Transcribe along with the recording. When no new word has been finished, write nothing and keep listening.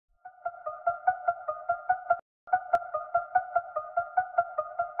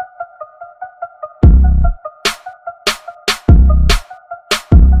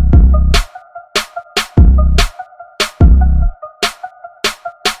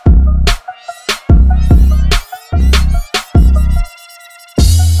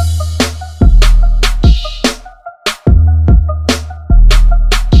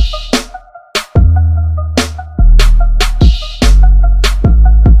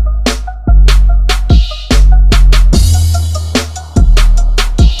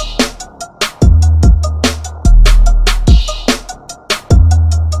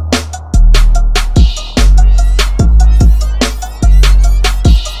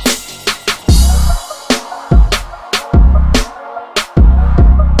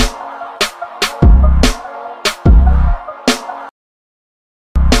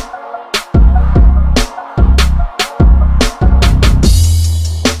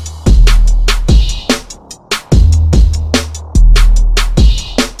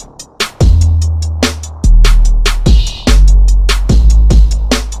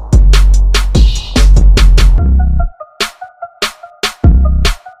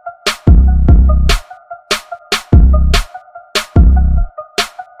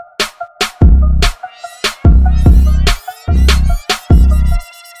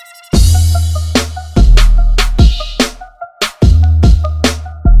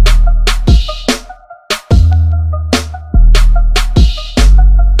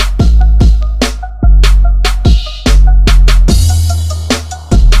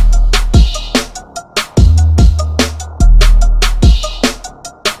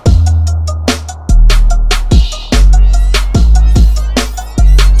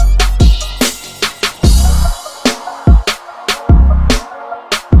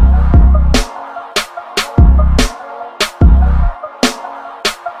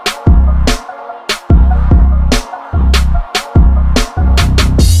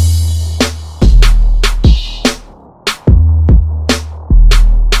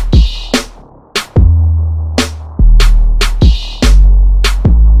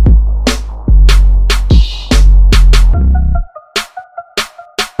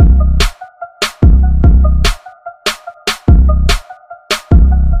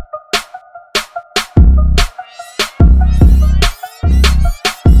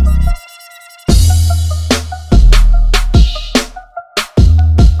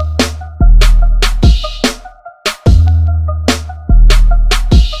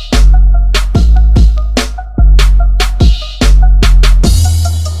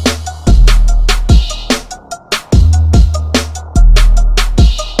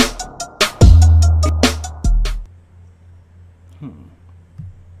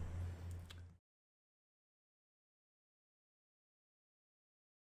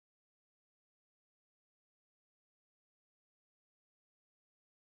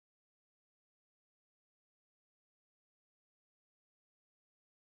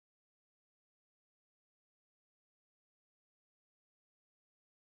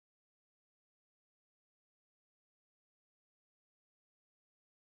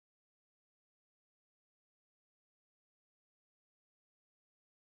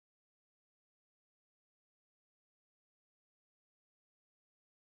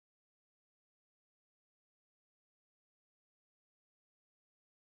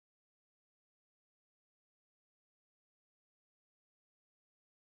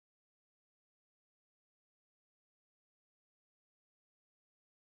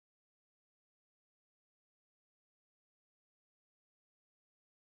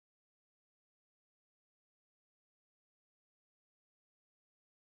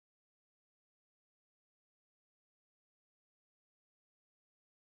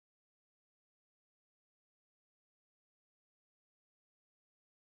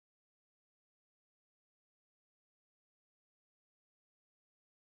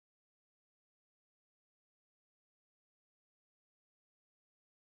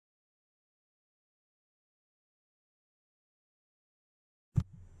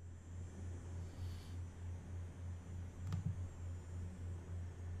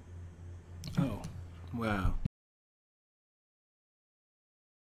Wow.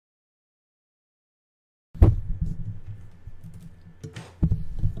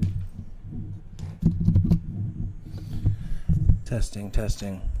 Testing,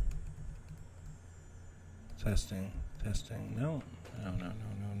 testing. Testing, testing. No.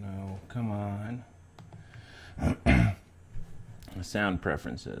 No. Come on. Sound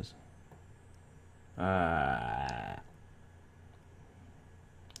preferences. Sound.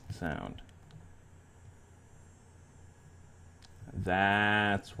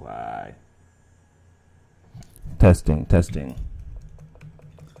 That's why. Testing, testing.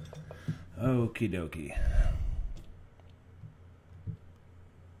 Okie dokie.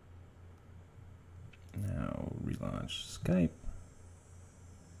 Now relaunch Skype.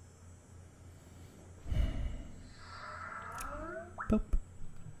 Boop.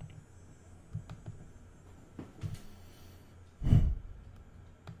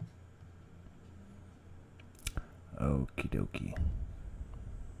 Okie dokie.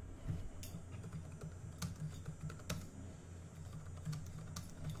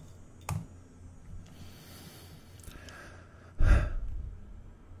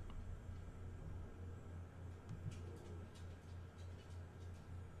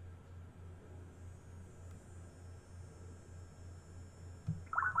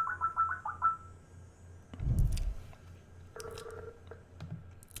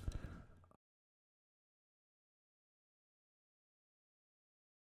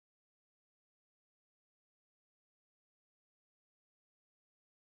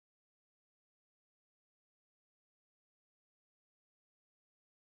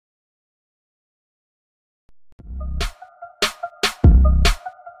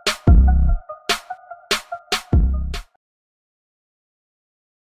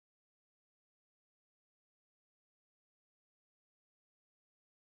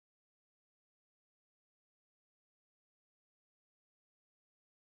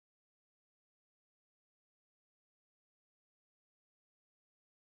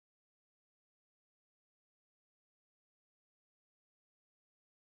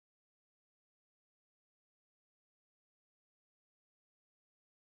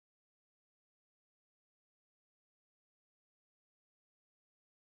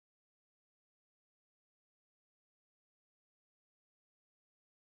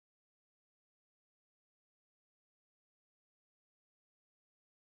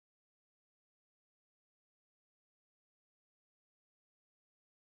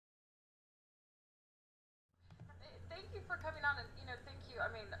 Thank you for coming on, and thank you. I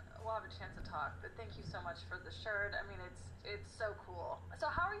mean, we'll have a chance to talk, but thank you so much for the shirt. I mean, it's so cool.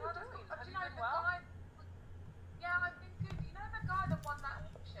 So how are you doing? Have you been well? Yeah, I've been good. You know the guy that won that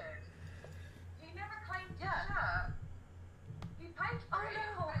auction? He never claimed his shirt. He paid for it,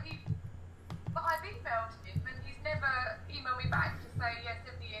 but I've emailed him, and he's never emailed me back to say, yes,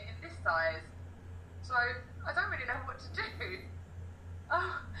 send me it in this size. So I don't really know what to do.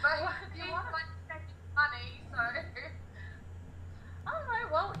 Oh, but he wants money, so. All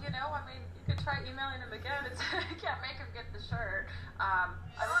right. Well, I mean, you could try emailing him again. You can't make him get the shirt. I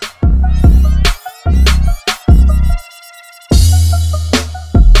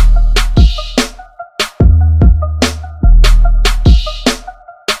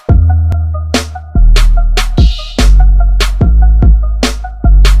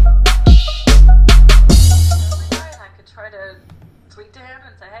could try to tweet to him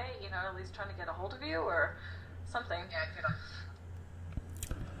and say, hey, at least trying to get a hold of you or something. Yeah, good.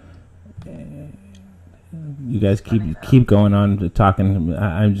 You guys keep going on talking.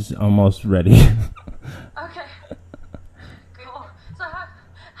 I'm just almost ready. Okay. Cool. So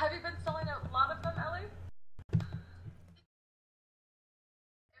have you been selling a lot of them, Ellie?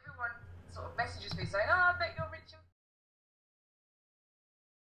 Everyone sort of messages me saying, oh, I bet you're rich.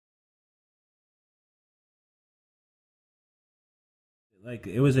 Like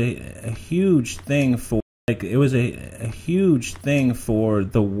it was a huge thing for a huge thing for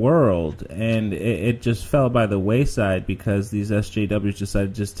the world, and it just fell by the wayside because these SJWs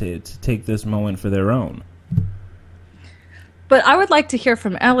decided just to take this moment for their own. But I would like to hear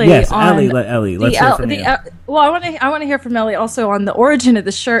from Elly. Yes, on Elly. Let's hear from you. Well, I want to hear from Elly also on the origin of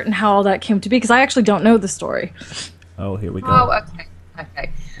the shirt and how all that came to be, because I actually don't know the story. Oh, here we go. Oh,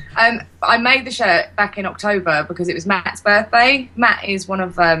 okay. I made the shirt back in October because it was Matt's birthday. Matt is one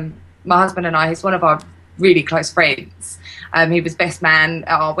of my husband and I. He's one of our really close friends. He was best man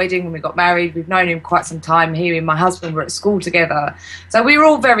at our wedding when we got married. We've known him quite some time. He and my husband were at school together, so we were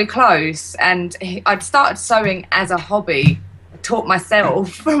all very close. And I'd started sewing as a hobby. I taught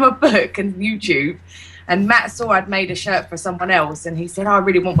myself from a book and YouTube. And Matt saw I'd made a shirt for someone else, and he said, "Oh, I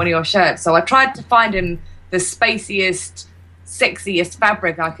really want one of your shirts." So I tried to find him the spaciest, sexiest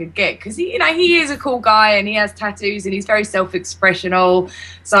fabric I could get, because he is a cool guy and he has tattoos and he's very self-expressional.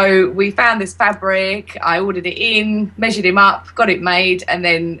 So we found this fabric, I ordered it in, measured him up, got it made, and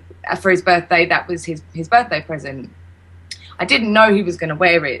then for his birthday, that was his birthday present. I didn't know he was going to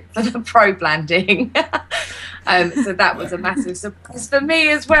wear it for the probe landing. So that was a massive surprise for me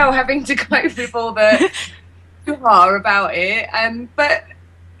as well, having to go with all the hoo-ha about it. But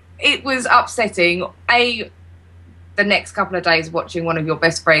it was upsetting. The next couple of days watching one of your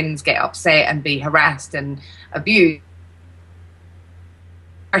best friends get upset and be harassed and abused.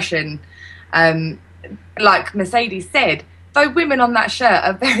 Like Mercedes said, though women on that shirt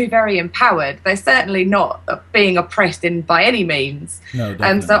are very, very empowered, they're certainly not being oppressed by any means. No,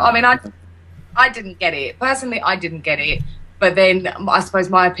 definitely. So, I mean, I didn't get it. Personally, I didn't get it. But then I suppose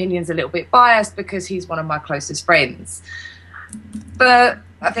my opinion's a little bit biased because he's one of my closest friends. But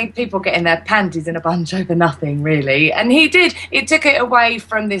I think people getting their panties in a bunch over nothing, really. And he did. It took it away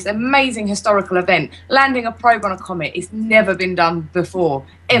from this amazing historical event. Landing a probe on a comet. It's never been done before,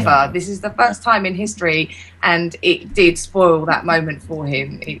 ever. Yeah. This is the first time in history, and it did spoil that moment for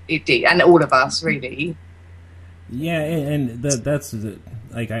him. It did, and all of us, really. Yeah, and that's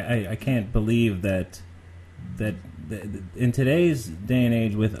like I can't believe that in today's day and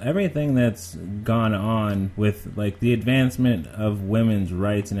age, with everything that's gone on with like the advancement of women's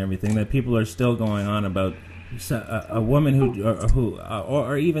rights and everything, that people are still going on about a woman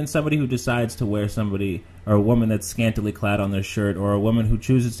or even somebody who decides to wear somebody, or a woman that's scantily clad on their shirt, or a woman who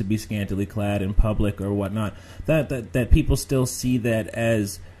chooses to be scantily clad in public or whatnot, that people still see that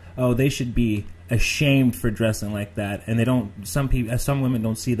as, oh, they should be ashamed for dressing like that, and they don't. Some women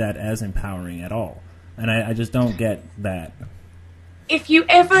don't see that as empowering at all. And I just don't get that. If you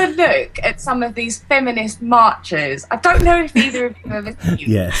ever look at some of these feminist marchers, I don't know if either of you have ever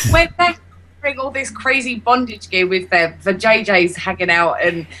seen, yes, when they bring all this crazy bondage gear with their JJs hanging out,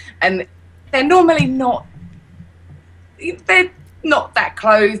 and they're normally not, they're not that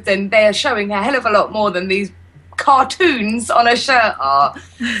clothed, and they're showing a hell of a lot more than these cartoons on a shirt are.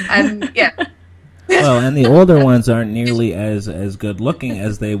 And yeah. Well, and the older ones aren't nearly as good looking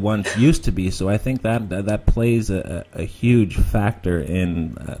as they once used to be. So I think that plays a huge factor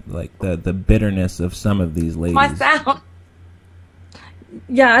in like the bitterness of some of these ladies. My sound.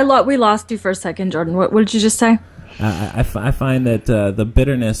 Yeah, we lost you for a second, Jordan. What did you just say? I find that the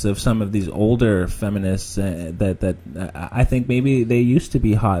bitterness of some of these older feminists that I think maybe they used to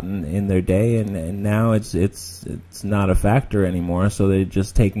be hot in their day, and now it's not a factor anymore. So they're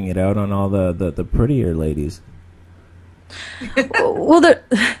just taking it out on all the prettier ladies. Well,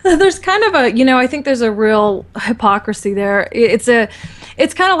 there's kind of a, I think there's a real hypocrisy there. It's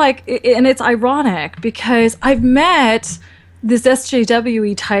kind of like, and it's ironic because I've met this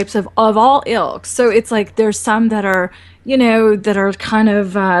SJWE types of all ilks. So it's like there's some that are, that are kind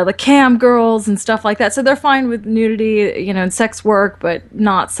of like cam girls and stuff like that. So they're fine with nudity, and sex work, but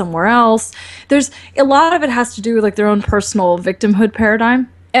not somewhere else. There's a lot of it has to do with like their own personal victimhood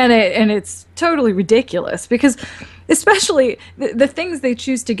paradigm. And it's totally ridiculous because especially the things they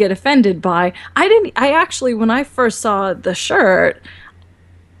choose to get offended by. I actually, when I first saw the shirt,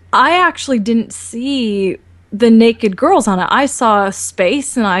 I actually didn't see the naked girls on it. I saw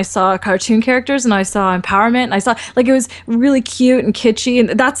space, and I saw cartoon characters, and I saw empowerment, and I saw, like, it was really cute and kitschy,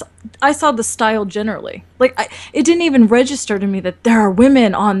 and I saw the style generally. Like, it didn't even register to me that there are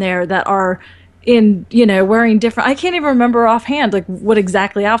women on there that are in, wearing different, I can't even remember offhand, like, what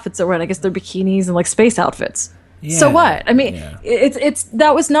exactly outfits they're wearing. I guess they're bikinis and, like, space outfits. Yeah. So what? I mean, it's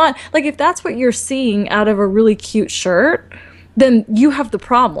that was not, like, if that's what you're seeing out of a really cute shirt, then you have the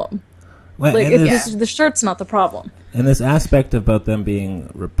problem. Well, like, the shirt's not the problem. And this aspect about them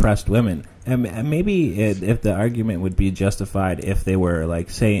being repressed women, and maybe if the argument would be justified if they were, like,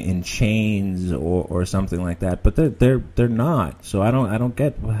 say, in chains or something like that, but they're not. So I don't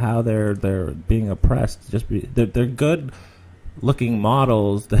get how they're being oppressed. They're good looking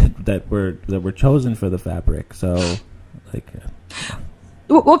models that were chosen for the fabric. So, like.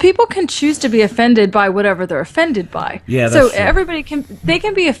 Well, people can choose to be offended by whatever they're offended by. Yeah, that's so true. Everybody can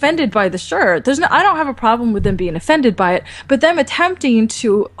be offended by the shirt. I don't have a problem with them being offended by it, but them attempting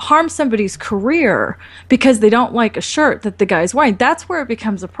to harm somebody's career because they don't like a shirt that the guy's wearing, that's where it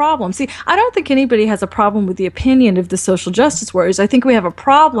becomes a problem. See, I don't think anybody has a problem with the opinion of the social justice warriors. I think we have a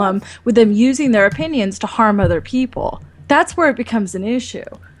problem with them using their opinions to harm other people. That's where it becomes an issue.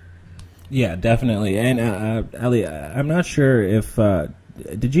 Yeah, definitely. And Elly, I'm not sure if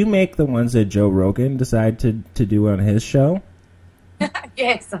did you make the ones that Joe Rogan decided to do on his show?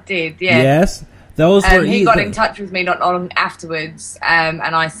 Yes, I did. Yeah. Yes. Those were he got in touch with me not long afterwards, and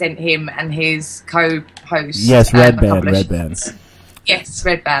I sent him and his co-host. Yes, Red Band. Yes,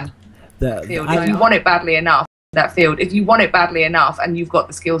 Red Band. If you I want it badly enough, that field. If you want it badly enough, and you've got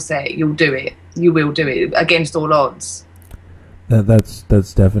the skill set, you'll do it. You will do it against all odds.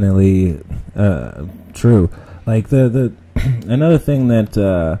 That's definitely true. Like the another thing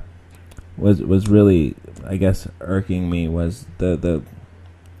that was really, I guess, irking me was the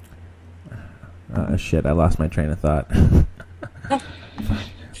shit. I lost my train of thought.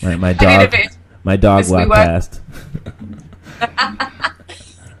 my dog walked past.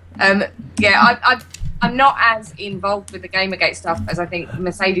 Yeah, I'm not as involved with the Gamergate stuff as I think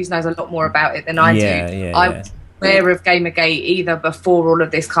Mercedes knows a lot more about it than I do. I was aware of Gamergate either before all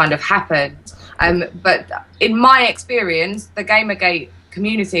of this kind of happened. But in my experience, the Gamergate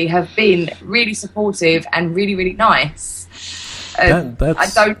community have been really supportive and really, really nice. I don't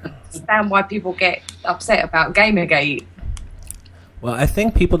understand why people get upset about Gamergate. Well, I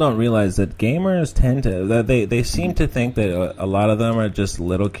think people don't realize that gamers tend to they seem to think that a lot of them are just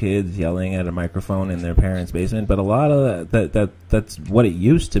little kids yelling at a microphone in their parents' basement, but a lot of that's what it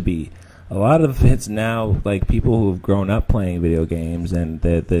used to be. A lot of it's now like people who've grown up playing video games and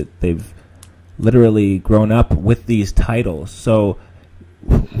that they've literally grown up with these titles. So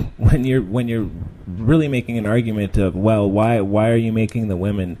when you're really making an argument of, well, why are you making the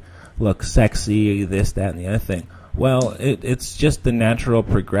women look sexy, this, that, and the other thing? Well, it's just the natural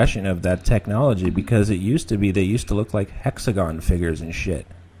progression of that technology, because it used to be they used to look like hexagon figures and shit.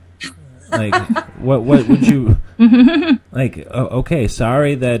 Like, what would you like? Okay,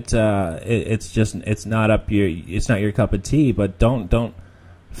 sorry that it's not your cup of tea, but don't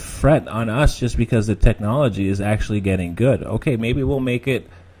fret on us just because the technology is actually getting good. Okay, maybe we'll make it.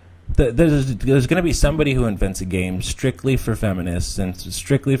 There's going to be somebody who invents a game strictly for feminists and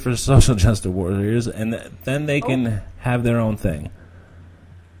strictly for social justice warriors, and then they can have their own thing.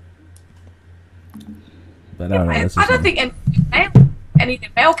 But I don't know. I don't think any of the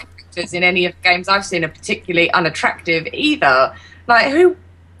male characters in any of the games I've seen are particularly unattractive either. Like,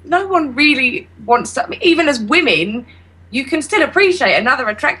 no one really wants to. I mean, even as women, you can still appreciate another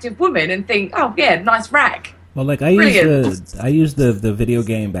attractive woman and think, oh yeah, nice rack. Well, like I use the video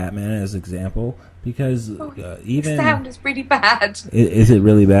game Batman as example because even the sound is really bad. Is it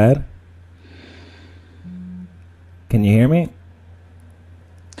really bad? Can you hear me?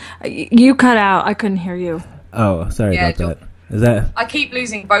 You cut out. I couldn't hear you. Oh, sorry about that. Is that? I keep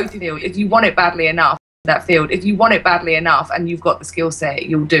losing both of you. If you want it badly enough, that field. If you want it badly enough, and you've got the skill set,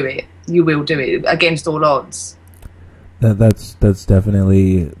 you'll do it. You will do it against all odds. That's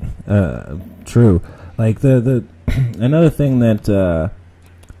definitely true. Like the another thing that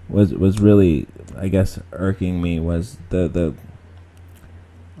was really, I guess, irking me was the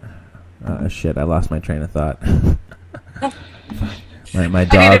shit. I lost my train of thought.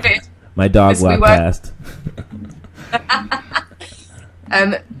 my dog walked past.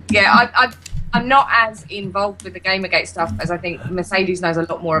 I'm not as involved with the Gamergate stuff as I think Mercedes knows a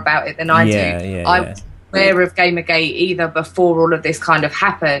lot more about it than I do. I was aware of Gamergate either before all of this kind of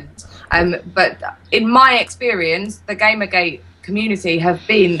happened. But in my experience, the Gamergate community have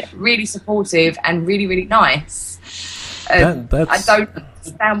been really supportive and really, really nice. I don't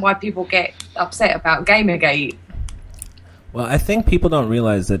understand why people get upset about Gamergate. Well, I think people don't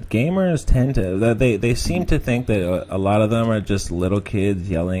realize that gamers tend to they seem to think that a lot of them are just little kids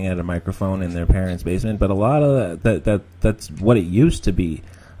yelling at a microphone in their parents' basement, but a lot of that's what it used to be.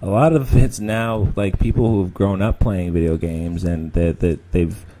 A lot of it's now like people who've grown up playing video games and that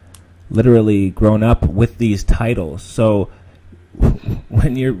they've literally grown up with these titles. So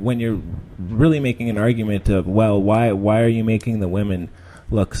when you're really making an argument of, well, why are you making the women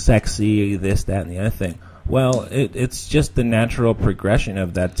look sexy, this, that, and the other thing? Well, it's just the natural progression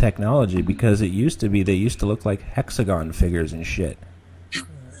of that technology, because it used to be they used to look like hexagon figures and shit.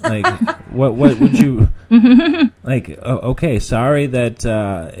 Like, what would you like? Okay, sorry that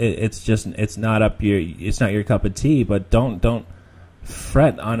it's not your cup of tea, but don't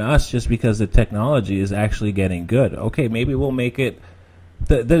fret on us just because the technology is actually getting good. Okay, maybe we'll make it.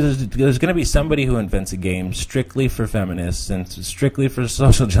 There's going to be somebody who invents a game strictly for feminists and strictly for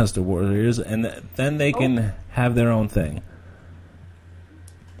social justice warriors, and then they can have their own thing.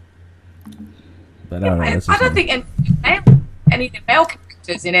 But I don't think any of the male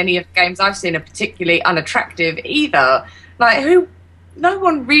characters in any of the games I've seen are particularly unattractive either. Like, no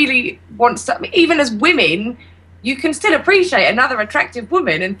one really wants to. I mean, even as women, you can still appreciate another attractive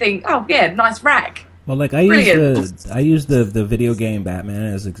woman and think, oh yeah, nice rack. Well, like I use the video game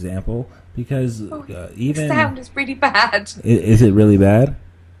Batman as example because even the sound is really bad. Is it really bad?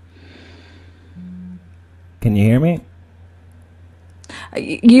 Can you hear me?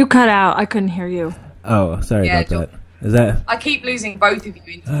 You cut out. I couldn't hear you. Oh, sorry about that. Is that? I keep losing both of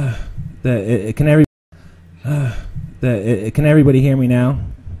you. Can everybody hear me now?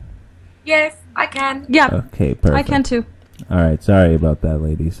 Yes, I can. Yeah. Okay, perfect. I can too. All right, sorry about that,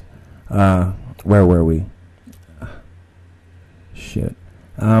 ladies. Where were we? Shit.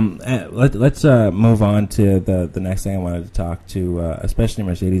 Let's move on to the next thing I wanted to talk to, especially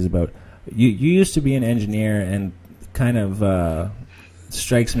Mercedes, about. You used to be an engineer, and kind of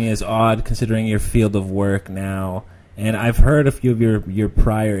strikes me as odd considering your field of work now. And I've heard a few of your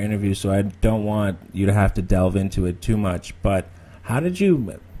prior interviews, so I don't want you to have to delve into it too much. But how did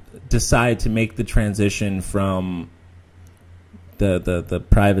you decide to make the transition from the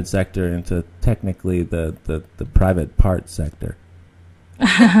private sector into technically the private part sector?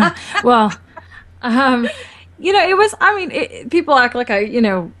 Well, it was. I mean, people act like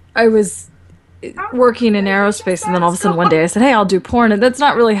I was working in aerospace, and then all of a sudden one day I said, "Hey, I'll do porn," and that's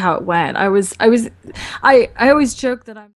not really how it went. I always joke that I'm